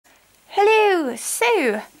Hello!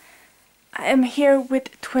 So, I am here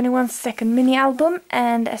with 2NE1's second mini album,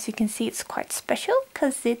 and as you can see it's quite special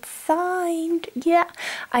because it's signed. Yeah,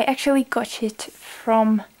 I actually got it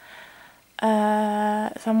from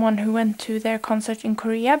someone who went to their concert in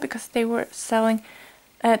Korea because they were selling,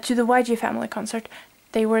 to the YG family concert,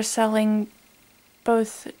 they were selling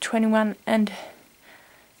both 2NE1 and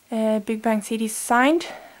Big Bang CDs signed.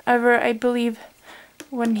 However, I believe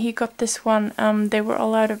when he got this one, they were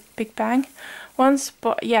all out of Big Bang ones,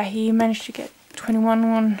 but yeah, he managed to get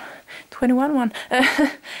 2NE1 one.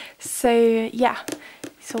 So yeah,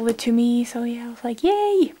 he sold it to me, so yeah, I was like,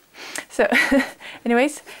 yay! So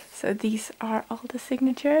anyways, so these are all the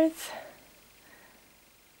signatures.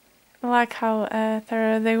 I like how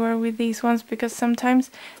thorough they were with these ones, because sometimes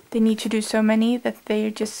they need to do so many that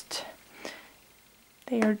they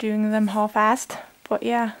are doing them half-assed. But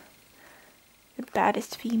yeah, the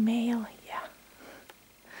baddest female, yeah.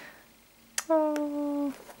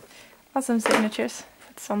 Oh, awesome signatures.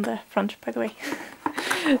 It's on the front, by the way.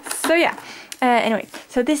 So yeah, anyway,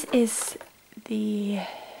 so this is the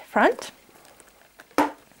front.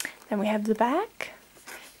 Then we have the back,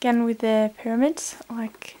 again with the pyramids,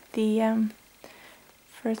 like the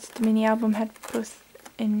first mini album had both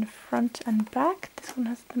in front and back. This one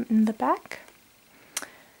has them in the back.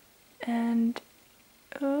 And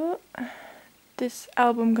this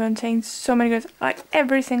album contains so many good, like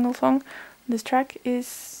every single song on this track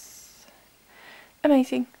is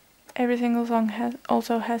amazing. Every single song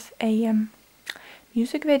also has a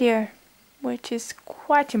music video, which is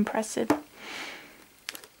quite impressive.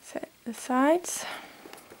 Set the sides.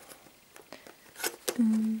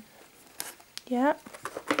 Yeah.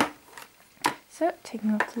 So,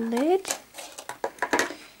 taking off the lid.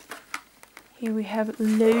 Here we have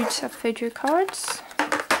loads of photo cards.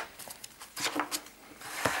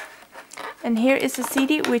 And here is a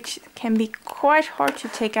CD, which can be quite hard to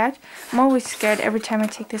take out. I'm always scared every time I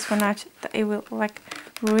take this one out that it will like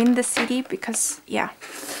ruin the CD, because yeah,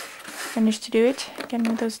 managed to do it again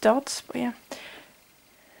with those dots, but yeah.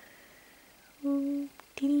 Ooh,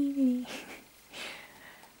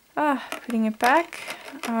 ah, putting it back.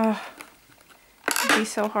 Ah, it'd be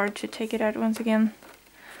so hard to take it out once again.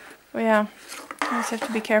 But yeah, I just have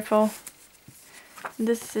to be careful.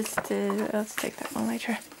 This is the, let's take that one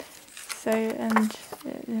later. So, and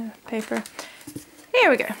paper. Here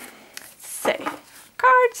we go. So,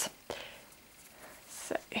 cards.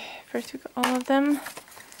 So, first we got all of them.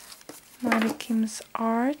 Mari Kim's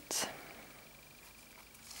art.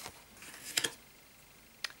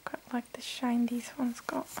 Quite like the shine these ones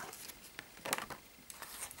got.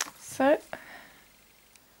 So,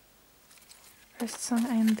 first song,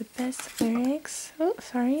 I Am the Best lyrics. Oh,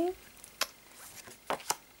 sorry.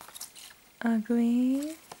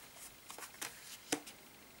 Ugly.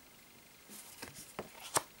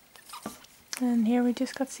 And here we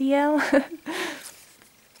just got CL.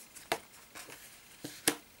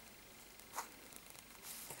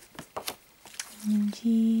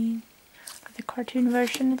 G. The cartoon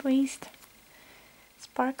version at least.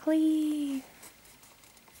 Sparkly.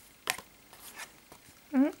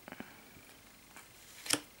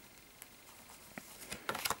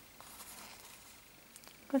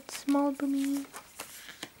 Got small boomy.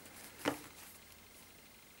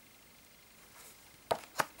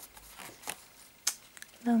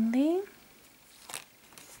 Lonely.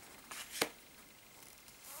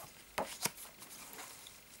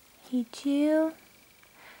 Hate You.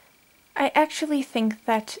 I actually think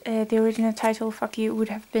that the original title, Fuck You, would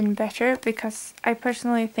have been better, because I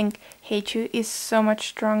personally think Hate You is so much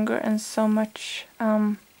stronger and so much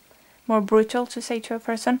more brutal to say to a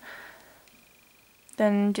person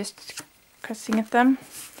than just cussing at them.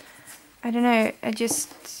 I don't know, hate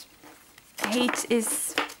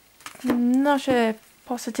is not a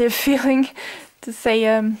positive feeling to say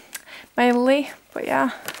mildly, but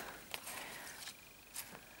yeah.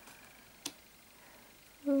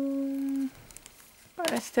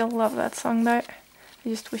 But I still love that song though. I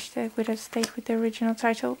just wish they would have stayed with the original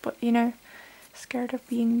title, but you know, scared of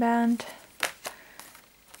being banned.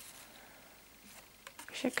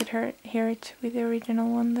 Wish I could hear it with the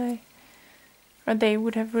original one though. Or they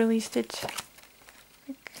would have released it.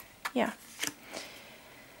 Like, yeah.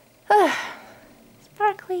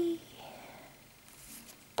 Sparkly.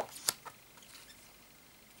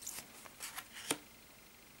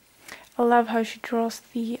 I love how she draws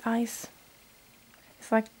the eyes.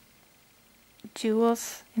 It's like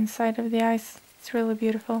jewels inside of the eyes. It's really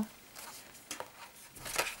beautiful.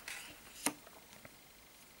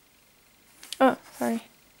 Oh, sorry.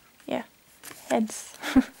 Yeah, heads.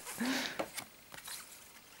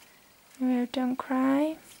 We have Don't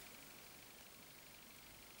Cry.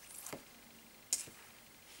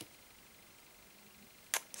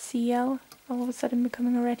 CL all of a sudden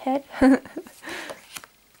becoming a redhead. Because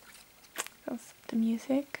of the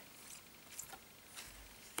music.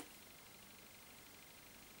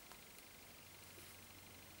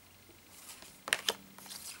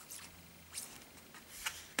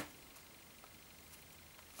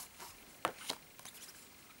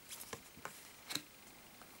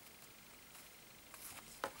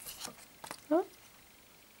 Oh.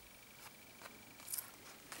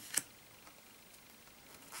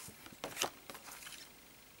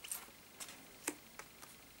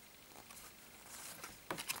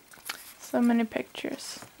 So many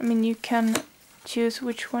pictures. I mean, you can choose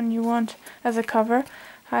which one you want as a cover.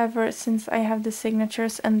 However, since I have the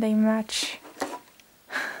signatures and they match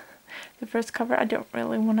the first cover, I don't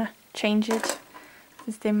really want to change it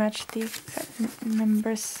since they match the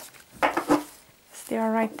members as they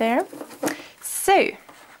are right there. So,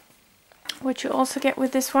 what you also get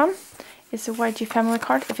with this one is a YG family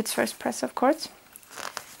card, if it's first press, of course.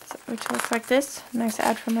 So, which looks like this. Nice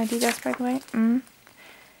ad from Adidas, by the way.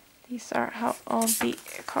 These are how all the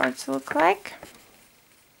cards look like.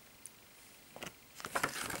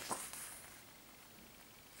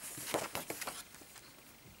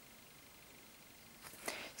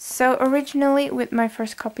 So originally with my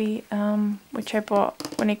first copy, which I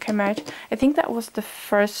bought when it came out, I think that was the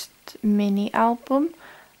first mini album.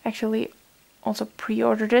 Actually also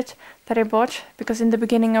pre-ordered it, that I bought, because in the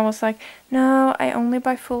beginning I was like, no, I only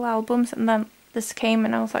buy full albums, and then this came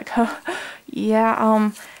and I was like, oh, yeah,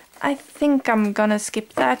 I think I'm gonna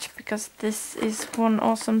skip that, because this is one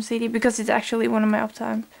awesome CD, because it's actually one of my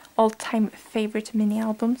all-time favorite mini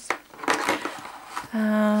albums.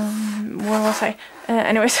 Where was I?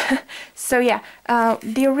 Anyways, so yeah,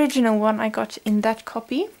 the original one I got in that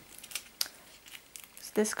copy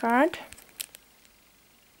is this card,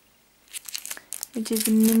 which is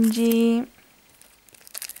Minji.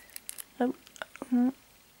 Oh,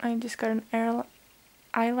 I just got an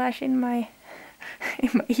eyelash in my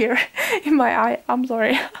ear, in my eye. I'm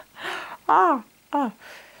sorry.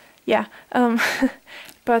 Yeah.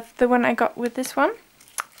 But the one I got with this one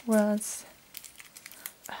was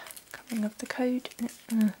coming up the code.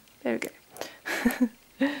 There we go.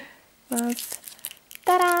 Was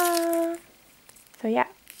ta-da! So yeah.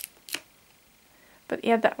 But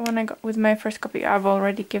yeah, that one I got with my first copy. I've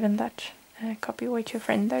already given that copy away to a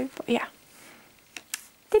friend though. But yeah.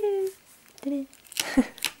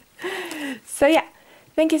 So yeah,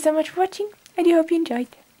 thank you so much for watching. I do hope you enjoyed.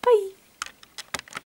 Bye!